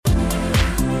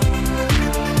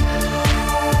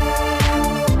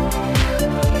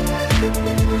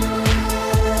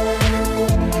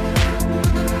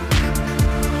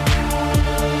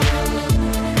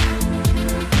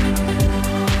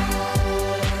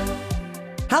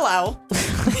Hello.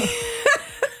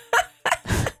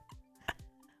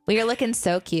 We are looking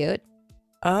so cute.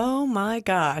 Oh my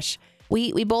gosh.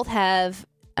 We both have,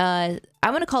 I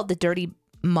want to call it the dirty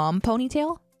mom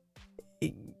ponytail.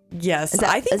 Yes.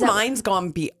 I think mine's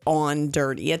gone beyond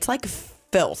dirty. It's like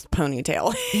filth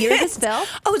ponytail. Yours is filth?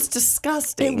 Oh, it's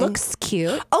disgusting. It looks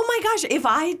cute. Oh my gosh. If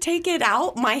I take it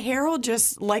out, my hair will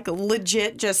just like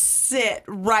legit just sit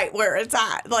right where it's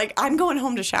at. Like I'm going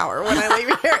home to shower when I leave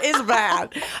here. It's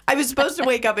bad. I was supposed to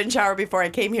wake up and shower before I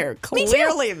came here.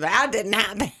 Clearly that didn't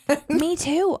happen. Me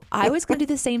too. I was going to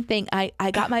do the same thing.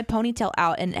 I got my ponytail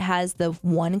out and it has the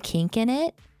one kink in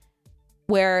it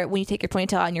where when you take your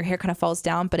ponytail out and your hair kind of falls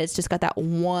down, but it's just got that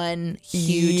one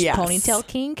huge ponytail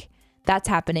kink. That's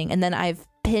happening. And then I've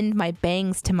pinned my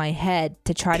bangs to my head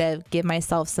to try to give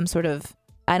myself some sort of,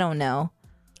 I don't know.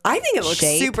 I think it looks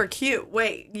shape. super cute.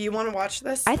 Wait, you want to watch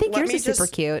this? I think yours is super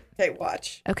cute. Okay,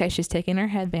 watch. Okay, she's taking her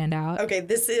headband out. Okay,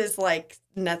 this is like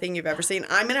nothing you've ever seen.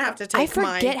 I'm going to have to take I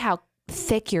forget how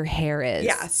thick your hair is.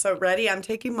 Yeah, so ready? I'm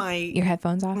taking your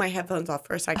headphones off? My headphones off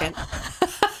for a second.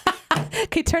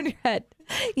 Okay, turn your head.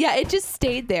 Yeah, it just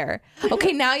stayed there.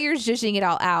 Okay, now you're zhuzhing it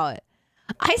all out.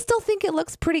 I still think it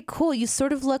looks pretty cool. You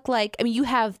sort of look like, I mean, you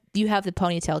have the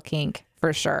ponytail kink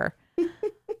for sure,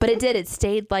 but it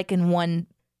stayed like in one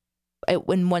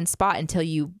spot until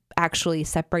you actually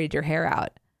separated your hair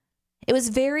out. It was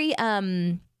very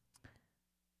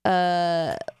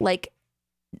like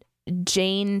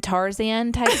Jane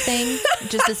Tarzan type thing,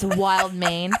 just this wild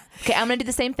mane. Okay, I'm gonna do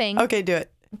the same thing. Okay, do it.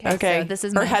 Okay. So this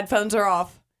is her headphones are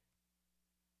off.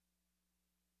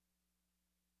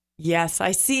 Yes,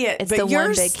 I see it. It's but the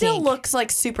yours one big still kink. looks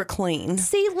like super clean.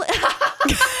 See, look at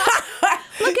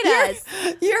us.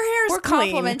 Your hair's We're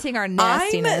clean. complimenting our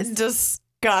nastiness. I'm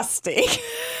disgusting.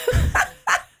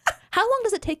 How long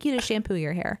does it take you to shampoo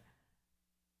your hair?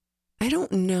 I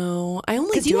don't know. I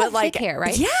only 'Cause do you it have like thick hair,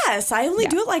 right? Yes, I only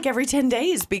do it like every 10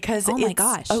 days because oh my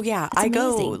gosh. Oh yeah, That's I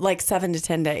go amazing. like 7 to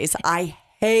 10 days. I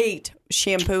hate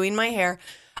shampooing my hair.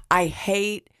 I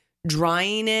hate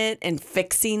drying it and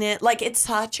fixing it. Like it's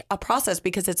such a process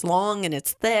because it's long and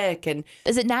it's thick and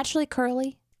Is it naturally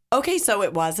curly? okay, so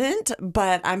it wasn't,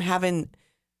 but I'm having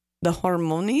the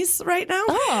hormones right now.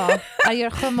 Oh, are your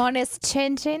hormones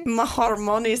changing? My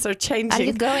hormones are changing. Are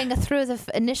you going through the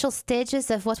initial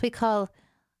stages of what we call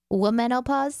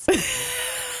womenopause? Is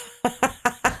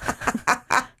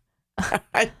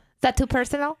that too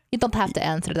personal? You don't have to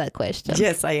answer that question.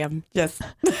 Yes, I am. Yes.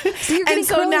 So you're And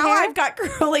so curly now hair? I've got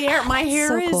curly hair. My hair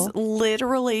so is cool.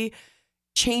 literally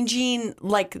changing.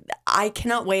 Like, I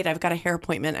cannot wait. I've got a hair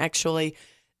appointment actually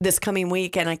this coming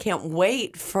week, and I can't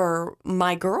wait for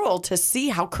my girl to see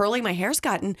how curly my hair's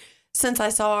gotten since I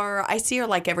saw her. I see her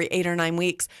like every 8 or 9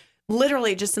 weeks,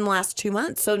 literally just in the last 2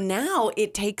 months. So now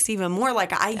it takes even more.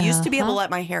 Like, I used to be able to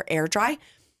let my hair air dry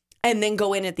and then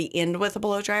go in at the end with a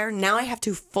blow dryer. Now I have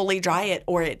to fully dry it,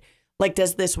 or it like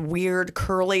does this weird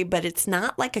curly, but it's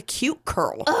not like a cute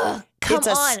curl. Come it's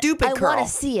a on. stupid curl. I want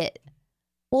to see it.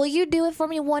 Will you do it for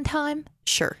me one time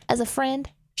Sure. as a friend?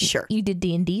 Sure. You did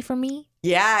D&D for me.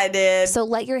 Yeah, I did. So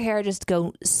let your hair just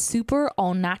go super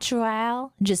au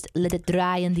natural. Just let it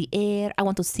dry in the air. I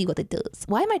want to see what it does.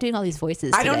 Why am I doing all these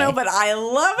voices I don't know, today? but I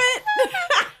love it.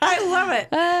 I love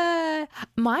it.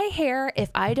 My hair,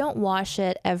 if I don't wash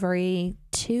it every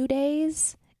 2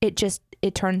 days, it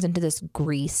turns into this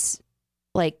grease,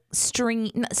 like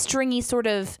stringy sort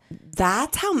of.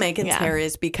 That's how Megan's Yeah. hair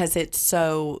is because it's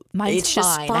so, Mine's it's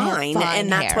just fine. I have fine. fine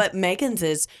And that's hair. what Megan's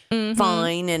is,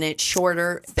 fine, and it's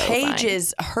shorter. So Paige fine.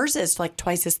 is, hers is like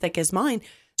twice as thick as mine.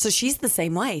 So she's the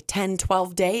same way, 10,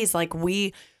 12 days. Like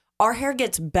our hair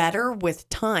gets better with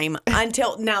time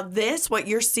until now what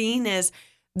you're seeing is,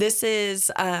 this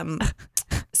is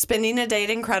spending a day at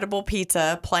Incredible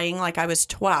Pizza playing like I was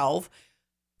 12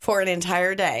 for an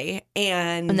entire day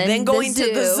and then then going the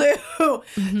to the zoo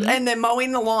and then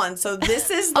mowing the lawn. So this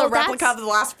is the Oh, replica of the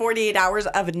last 48 hours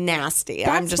of nasty.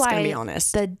 I'm just going to be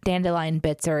honest. The dandelion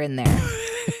bits are in there.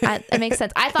 It makes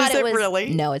sense. I thought Is it was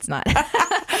really? No, it's not.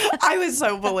 I would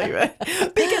so believe it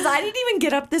because I didn't even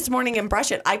get up this morning and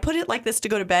brush it. I put it like this to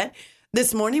go to bed.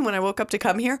 This morning when I woke up to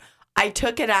come here, I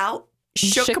took it out,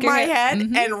 shook Shook my your head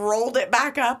head. and rolled it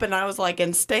back up. And I was like,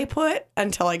 and stay put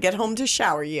until I get home to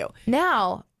shower you.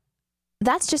 Now,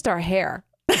 that's just our hair.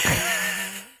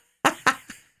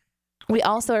 We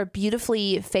also are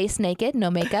beautifully face naked, no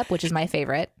makeup, which is my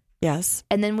favorite. Yes.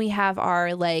 And then we have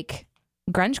our like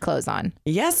grunge clothes on.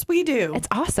 Yes, we do. It's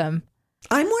awesome.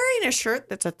 I'm wearing a shirt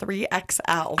that's a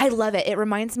 3XL. I love it. It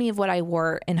reminds me of what I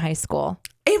wore in high school.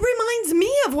 It reminds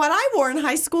me of what I wore in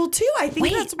high school too. I think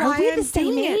Wait, that's why are we I'm the same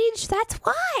doing it. age? That's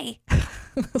why.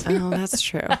 Oh, that's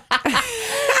true.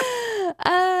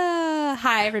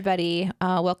 Hi, everybody.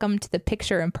 Welcome to the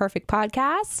Picture Imperfect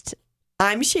podcast.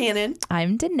 I'm Shannon.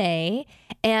 I'm Danae,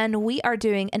 and we are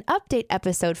doing an update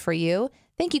episode for you.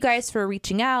 Thank you guys for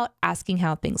reaching out, asking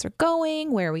how things are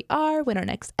going, where we are, when our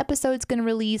next episode's going to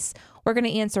release. We're going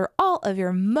to answer all of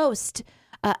your most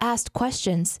asked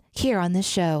questions here on this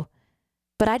show.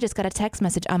 But I just got a text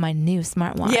message on my new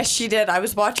smartwatch. Yes, she did. I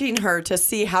was watching her to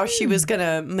see how she was going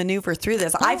to maneuver through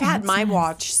this. I've had my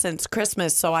watch since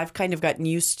Christmas, so I've kind of gotten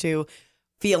used to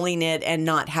feeling it and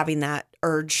not having that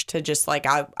urge to just like,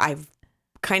 I've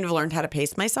kind of learned how to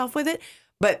pace myself with it.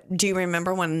 But do you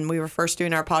remember when we were first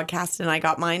doing our podcast and I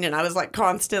got mine and I was like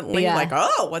constantly like,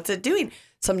 oh, what's it doing?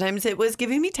 Sometimes it was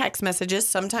giving me text messages.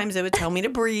 Sometimes it would tell me to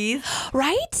breathe.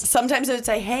 Right? Sometimes it would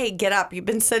say, hey, get up. You've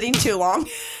been sitting too long.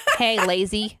 Hey,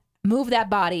 lazy, move that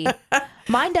body.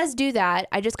 Mine does do that.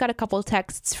 I just got a couple of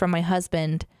texts from my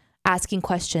husband asking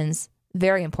questions,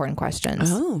 very important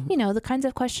questions. Oh. You know, the kinds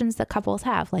of questions that couples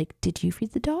have, like, did you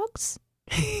feed the dogs?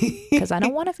 Because I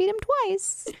don't want to feed them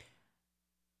twice.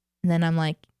 And then I'm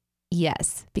like,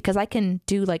 yes, because I can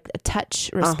do like a touch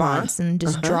response and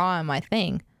just draw on my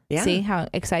thing. Yeah. See how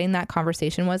exciting that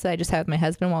conversation was that I just had with my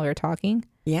husband while we were talking?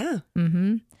 Yeah.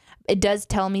 Mm-hmm. It does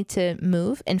tell me to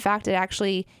move. In fact, it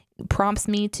actually prompts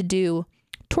me to do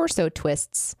torso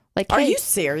twists. Like, are hey, you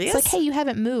serious? It's like, hey, you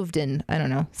haven't moved in, I don't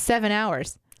know, 7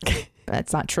 hours.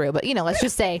 That's not true, but you know, let's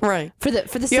just say right. For the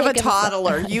sake you have of a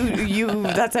toddler. you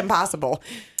that's impossible.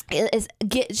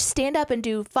 Stand up and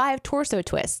do 5 torso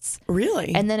twists.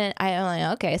 Really? And then I'm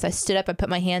like, okay. So I stood up and put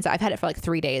my hands out. I've had it for like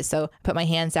 3 days. So I put my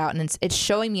hands out and it's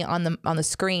showing me on the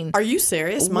screen. Are you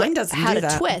serious? Mine doesn't how do to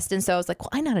that. twist. And so I was like,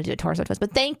 well, I know how to do a torso twist,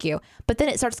 but thank you. But then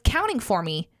it starts counting for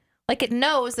me. Like it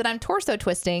knows that I'm torso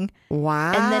twisting.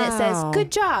 Wow. And then it says,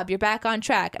 good job. You're back on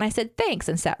track. And I said, thanks.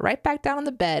 And sat right back down on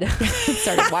the bed and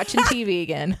started watching TV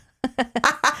again.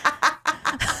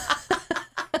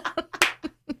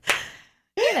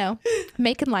 You know,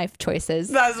 making life choices.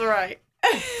 That's right.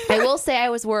 I will say I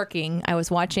was working. I was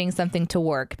watching something to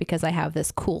work because I have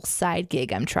this cool side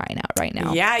gig I'm trying out right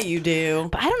now. Yeah, you do.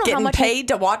 But I don't know Getting how much paid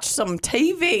to watch some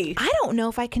TV. I don't know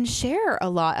if I can share a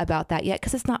lot about that yet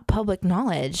because it's not public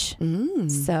knowledge.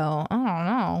 So I don't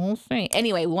know. We'll see.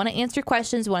 Anyway, we want to answer your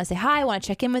questions. We want to say hi. We want to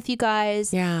check in with you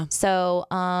guys. Yeah. So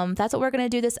that's what we're going to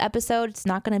do this episode. It's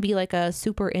not going to be like a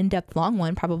super in-depth long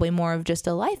one, probably more of just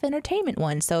a life entertainment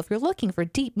one. So if you're looking for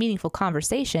deep, meaningful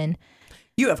conversation,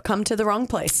 you have come to the wrong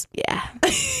place. Yeah.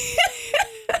 It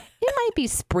might be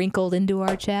sprinkled into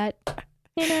our chat.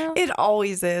 You know? It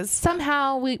always is.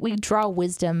 Somehow we draw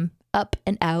wisdom up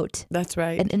and out. That's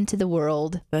right. And into the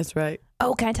world. That's right.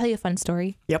 Oh, can I tell you a fun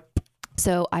story? Yep.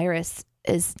 So Iris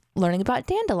is learning about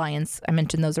dandelions. I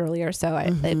mentioned those earlier, so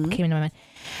it came into my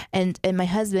mind. And my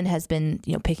husband has been,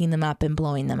 picking them up and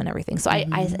blowing them and everything. So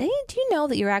I said, hey, do you know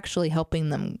that you're actually helping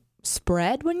them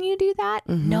spread when you do that?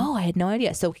 No, I had no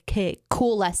idea. So, okay,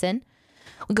 cool lesson.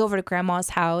 We go over to grandma's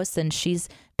house and she's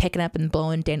picking up and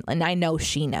blowing dandelion. And I know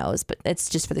she knows, but it's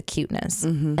just for the cuteness.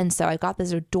 And so I got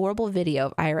this adorable video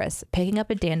of Iris picking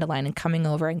up a dandelion and coming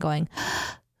over and going,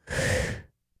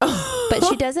 but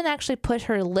she doesn't actually put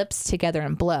her lips together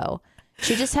and blow.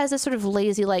 She just has this sort of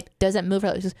lazy, doesn't move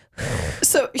her lips.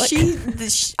 So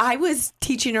I was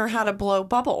teaching her how to blow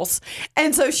bubbles.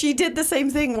 And so she did the same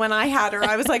thing when I had her.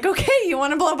 I was like, okay, you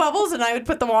want to blow bubbles? And I would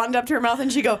put the wand up to her mouth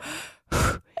and she'd go,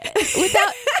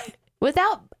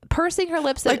 without pursing her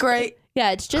lips. Right.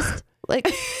 Yeah, it's just like,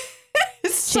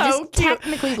 it's she so just cute.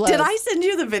 technically blows. Did I send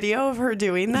you the video of her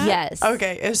doing that? Yes.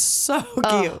 Okay, it's so cute.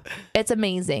 Oh, it's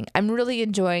amazing. I'm really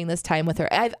enjoying this time with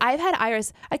her. I've had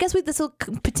Iris. I guess this will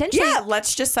potentially. Yeah,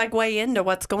 let's just segue into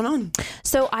what's going on.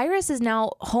 So Iris is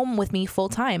now home with me full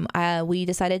time. We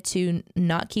decided to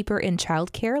not keep her in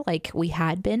childcare like we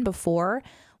had been before.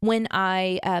 When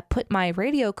I put my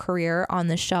radio career on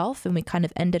the shelf and we kind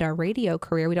of ended our radio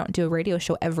career, we don't do a radio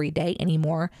show every day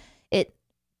anymore. It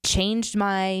changed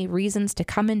my reasons to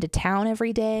come into town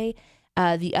every day.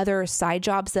 The other side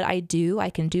jobs that I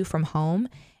can do from home.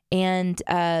 And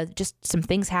just some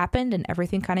things happened and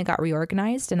everything kind of got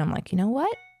reorganized. And I'm like, you know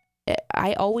what?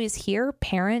 I always hear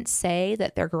parents say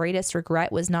that their greatest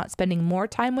regret was not spending more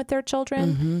time with their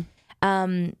children.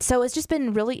 So it's just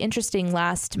been really interesting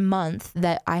last month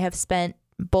that I have spent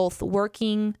both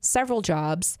working several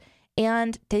jobs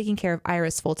and taking care of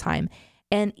Iris full time.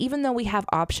 And even though we have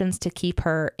options to keep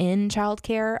her in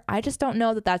childcare, I just don't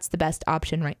know that that's the best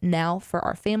option right now for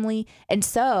our family. And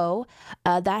so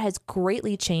that has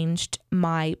greatly changed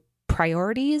my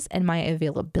priorities and my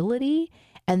availability.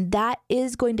 And that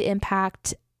is going to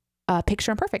impact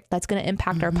Picture Imperfect. That's going to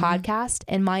impact our podcast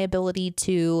and my ability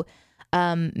to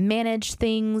manage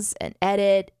things and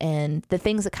edit and the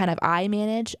things that kind of I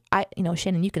manage.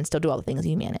 Shannon, you can still do all the things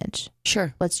you manage.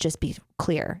 Sure. Let's just be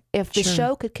clear. If the Sure.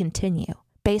 show could continue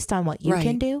based on what you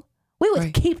can do, we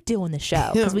would keep doing the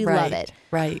show because we love it.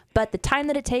 Right. But the time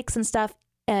that it takes and stuff,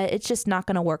 it's just not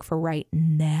going to work for right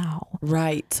now.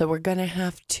 Right. So we're going to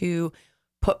have to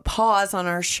put pause on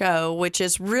our show, which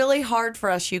is really hard for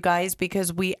us, you guys,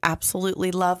 because we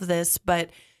absolutely love this. But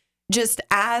just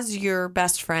as your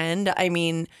best friend, I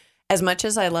mean, as much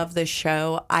as I love this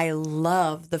show, I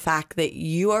love the fact that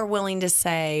you are willing to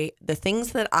say the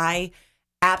things that I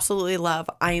absolutely love,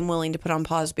 I am willing to put on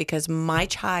pause because my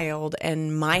child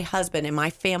and my husband and my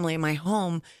family and my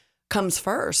home comes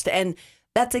first. And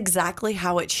that's exactly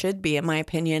how it should be, in my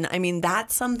opinion. I mean,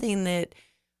 that's something that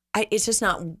it's just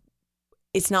not,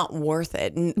 it's not worth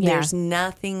it. There's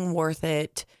nothing worth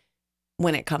it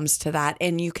when it comes to that.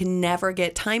 And you can never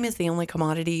get, time is the only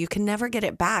commodity. You can never get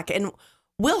it back. And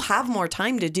we'll have more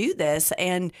time to do this.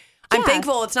 And I'm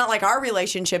thankful it's not like our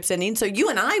relationship's ending. So you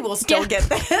and I will still get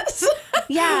this.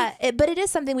 But it is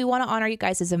something we want to honor you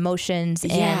guys' emotions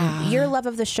and your love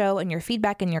of the show and your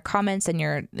feedback and your comments and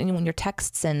your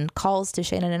texts and calls to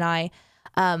Shannon and I.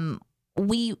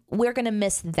 We're going to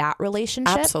miss that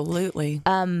relationship. Absolutely.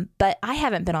 But I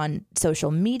haven't been on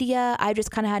social media. I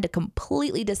just kind of had to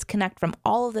completely disconnect from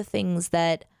all of the things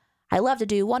that I love to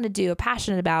do, want to do,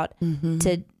 passionate about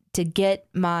to get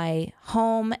my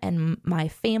home and my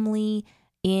family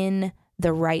in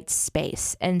the right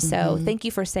space. And so thank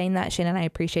you for saying that, Shannon. I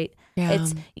appreciate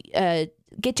it's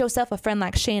get yourself a friend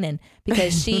like Shannon,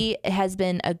 because she has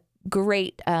been a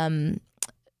great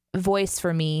voice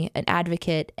for me, an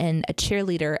advocate and a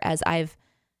cheerleader as I've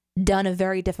done a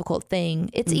very difficult thing.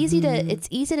 It's easy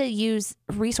to use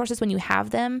resources when you have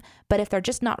them, but if they're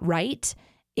just not right,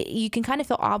 you can kind of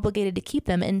feel obligated to keep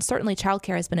them. And certainly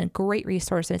childcare has been a great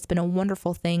resource and it's been a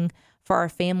wonderful thing for our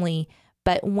family.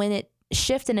 But when it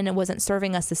shifted and it wasn't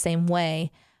serving us the same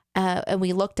way, and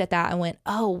we looked at that and went,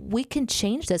 oh, we can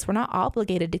change this. We're not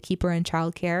obligated to keep her in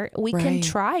childcare. We can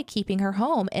try keeping her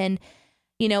home. And,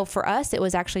 for us, it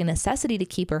was actually a necessity to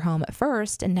keep her home at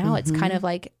first. And now it's kind of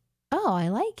like, oh, I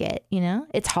like it.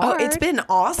 It's hard. Oh, it's been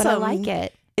awesome. But I like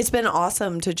it. It's been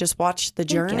awesome to just watch the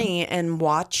journey and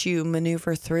watch you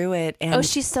maneuver through it. And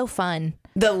she's so fun.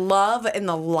 The love and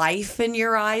the life in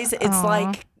your eyes. It's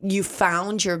like you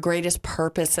found your greatest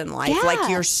purpose in life. Yeah. Like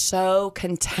you're so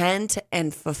content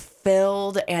and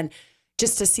fulfilled, and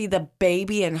just to see the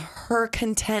baby and her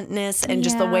contentness and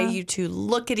just the way you two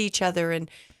look at each other and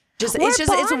just,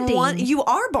 you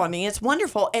are bonding. It's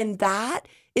wonderful. And that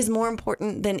is more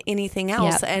important than anything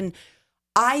else. Yep. And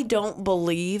I don't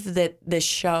believe that this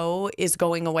show is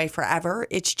going away forever.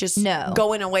 It's just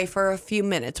going away for a few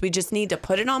minutes. We just need to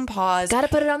put it on pause. Got to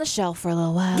put it on the shelf for a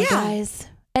little while, guys.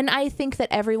 And I think that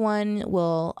everyone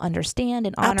will understand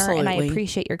and honor, and I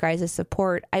appreciate your guys'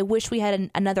 support. I wish we had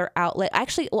another outlet.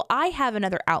 Actually, I have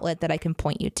another outlet that I can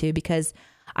point you to, because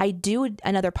I do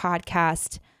another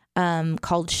podcast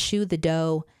called Shoe the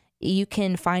Dough. You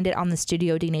can find it on the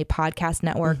Studio DNA podcast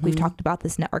network. We've talked about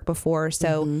this network before.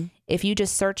 So if you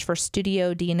just search for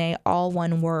Studio DNA, all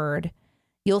one word,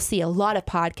 you'll see a lot of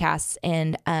podcasts.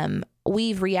 And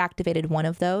we've reactivated one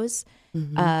of those.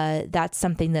 That's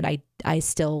something that I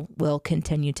still will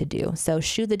continue to do. So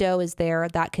Shoe the Dough is there.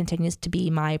 That continues to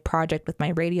be my project with my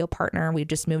radio partner. We've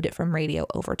just moved it from radio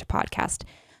over to podcast.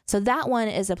 So that one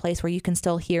is a place where you can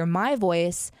still hear my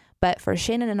voice. But for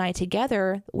Shannon and I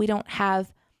together, we don't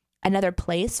have another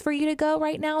place for you to go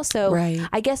right now. So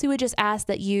I guess we would just ask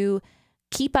that you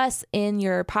keep us in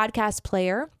your podcast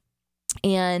player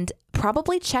and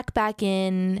probably check back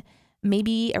in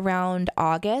maybe around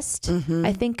August.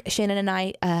 I think Shannon and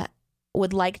I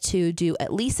would like to do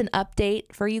at least an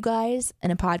update for you guys in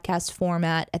a podcast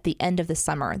format at the end of the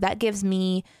summer. That gives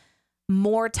me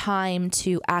more time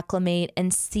to acclimate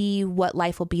and see what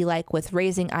life will be like with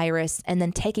raising Iris and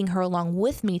then taking her along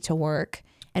with me to work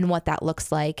and what that looks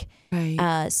like.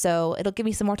 So it'll give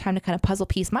me some more time to kind of puzzle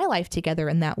piece my life together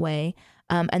in that way.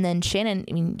 And then Shannon,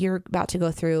 I mean, you're about to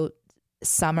go through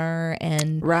summer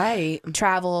and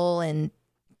travel and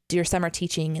do your summer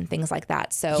teaching and things like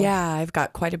that. So yeah, I've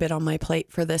got quite a bit on my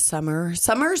plate for this summer.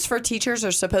 Summers for teachers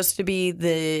are supposed to be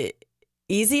the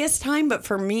easiest time, but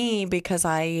for me, because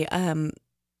I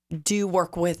do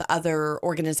work with other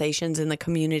organizations in the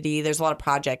community, there's a lot of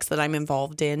projects that I'm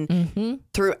involved in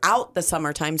throughout the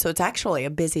summertime. So it's actually a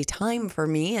busy time for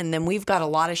me. And then we've got a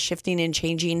lot of shifting and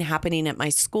changing happening at my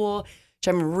school, which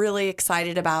I'm really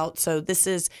excited about. So this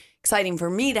is exciting for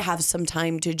me to have some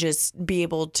time to just be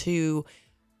able to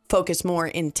focus more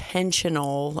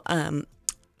intentional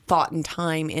thought and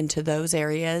time into those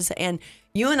areas. And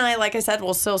you and I, like I said,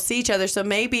 will still see each other. So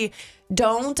maybe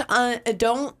don't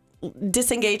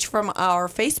disengage from our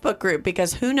Facebook group,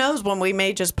 because who knows when we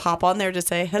may just pop on there to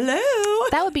say hello.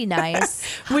 That would be nice.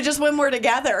 when we're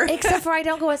together. Except for I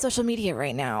don't go on social media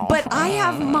right now. But I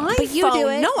have my But you phone. do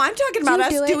it. No, I'm talking about You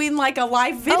us do it. doing like a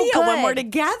live video when good. we're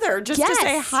together, just to Yes.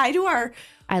 say hi to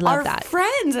I love our that.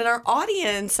 friends and our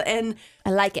audience. And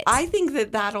I like it. I think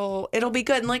it'll be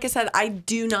good. And like I said, I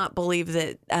do not believe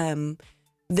that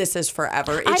this is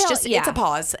forever. It's a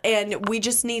pause, and we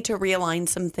just need to realign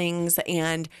some things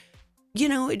and,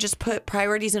 just put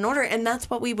priorities in order. And that's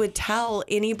what we would tell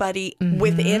anybody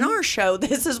within our show.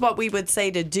 This is what we would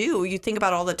say to do. You think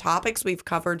about all the topics we've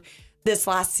covered this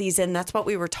last season. That's what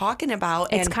we were talking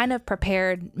about. It's kind of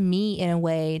prepared me in a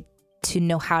way to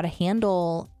know how to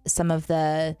handle some of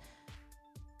the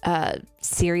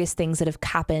serious things that have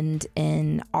happened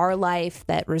in our life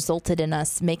that resulted in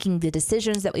us making the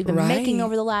decisions that we've been making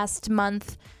over the last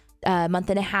month and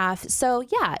a half. So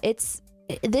yeah,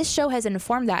 this show has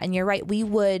informed that. And you're right. We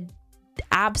would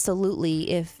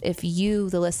absolutely, if you,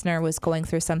 the listener, was going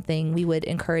through something, we would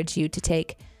encourage you to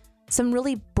take some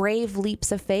really brave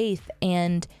leaps of faith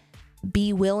and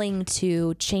be willing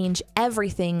to change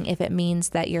everything if it means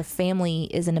that your family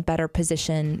is in a better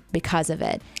position because of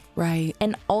it. Right.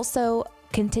 And also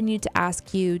continue to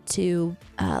ask you to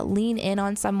lean in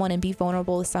on someone and be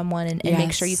vulnerable with someone and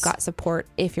make sure you've got support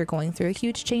if you're going through a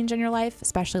huge change in your life,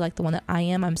 especially like the one that I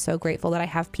am. I'm so grateful that I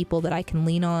have people that I can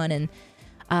lean on.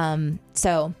 And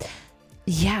so,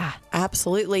 yeah.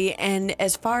 Absolutely. And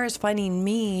as far as finding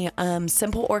me,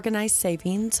 Simple Organized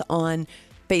Savings on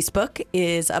Facebook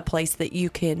is a place that you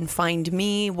can find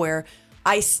me, where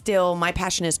my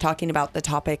passion is talking about the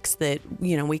topics that,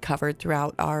 we covered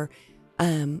throughout our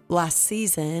last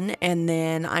season. And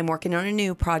then I'm working on a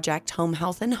new project, Home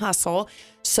Health and Hustle.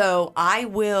 So I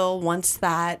will, once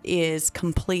that is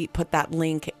complete, put that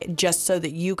link just so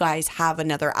that you guys have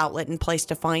another outlet and place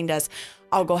to find us.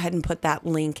 I'll go ahead and put that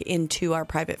link into our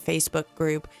private Facebook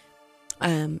group.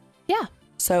 Yeah.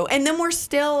 So, and then we're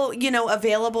still,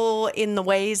 available in the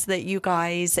ways that you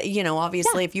guys,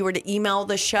 obviously if you were to email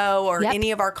the show or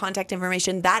any of our contact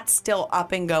information, that's still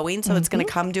up and going. So it's going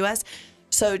to come to us.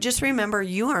 So just remember,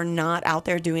 you are not out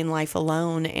there doing life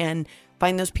alone, and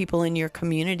find those people in your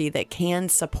community that can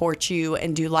support you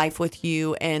and do life with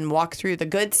you and walk through the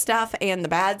good stuff and the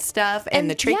bad stuff and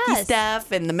the tricky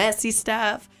stuff and the messy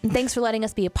stuff. And thanks for letting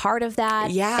us be a part of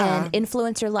that and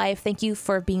influence your life. Thank you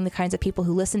for being the kinds of people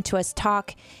who listen to us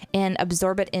talk and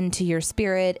absorb it into your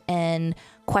spirit and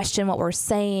question what we're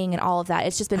saying and all of that.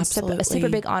 It's just been a super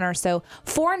big honor. So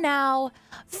for now,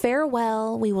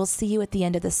 farewell. We will see you at the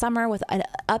end of the summer with an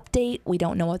update. We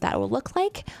don't know what that will look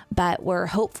like, but we're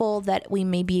hopeful that we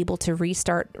may be able to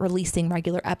restart releasing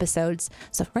regular episodes.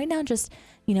 So right now, just,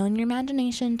 in your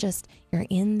imagination, just you're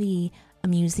in the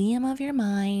museum of your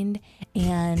mind,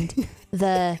 and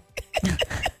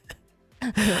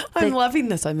I'm loving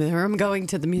this. I'm going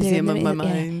to the museum of my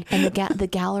mind. And the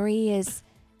gallery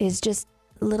is just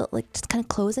little, like, just kind of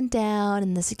closing down,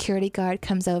 and the security guard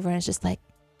comes over and it's just like,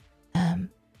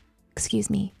 excuse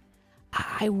me,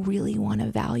 I really want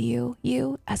to value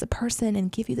you as a person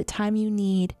and give you the time you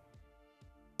need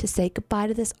to say goodbye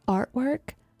to this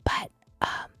artwork, but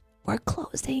we're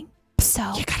closing, so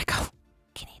you gotta go.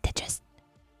 You need to just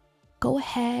go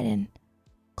ahead and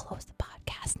close the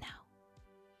podcast now.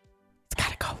 It's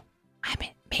gotta go. I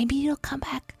mean, maybe it'll come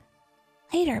back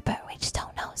later, but we just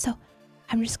don't know. So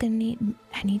I'm just gonna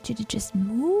I need you to just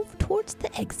move towards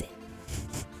the exit.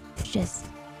 Just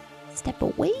step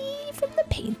away from the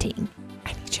painting.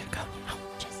 I need you to go now.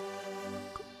 Just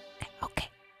okay.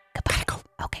 Goodbye. Gotta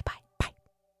go. Okay, bye.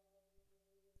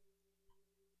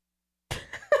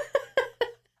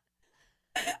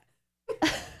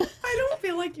 I don't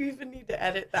feel like you even need to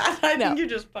edit that. I think you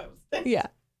just post it. Yeah.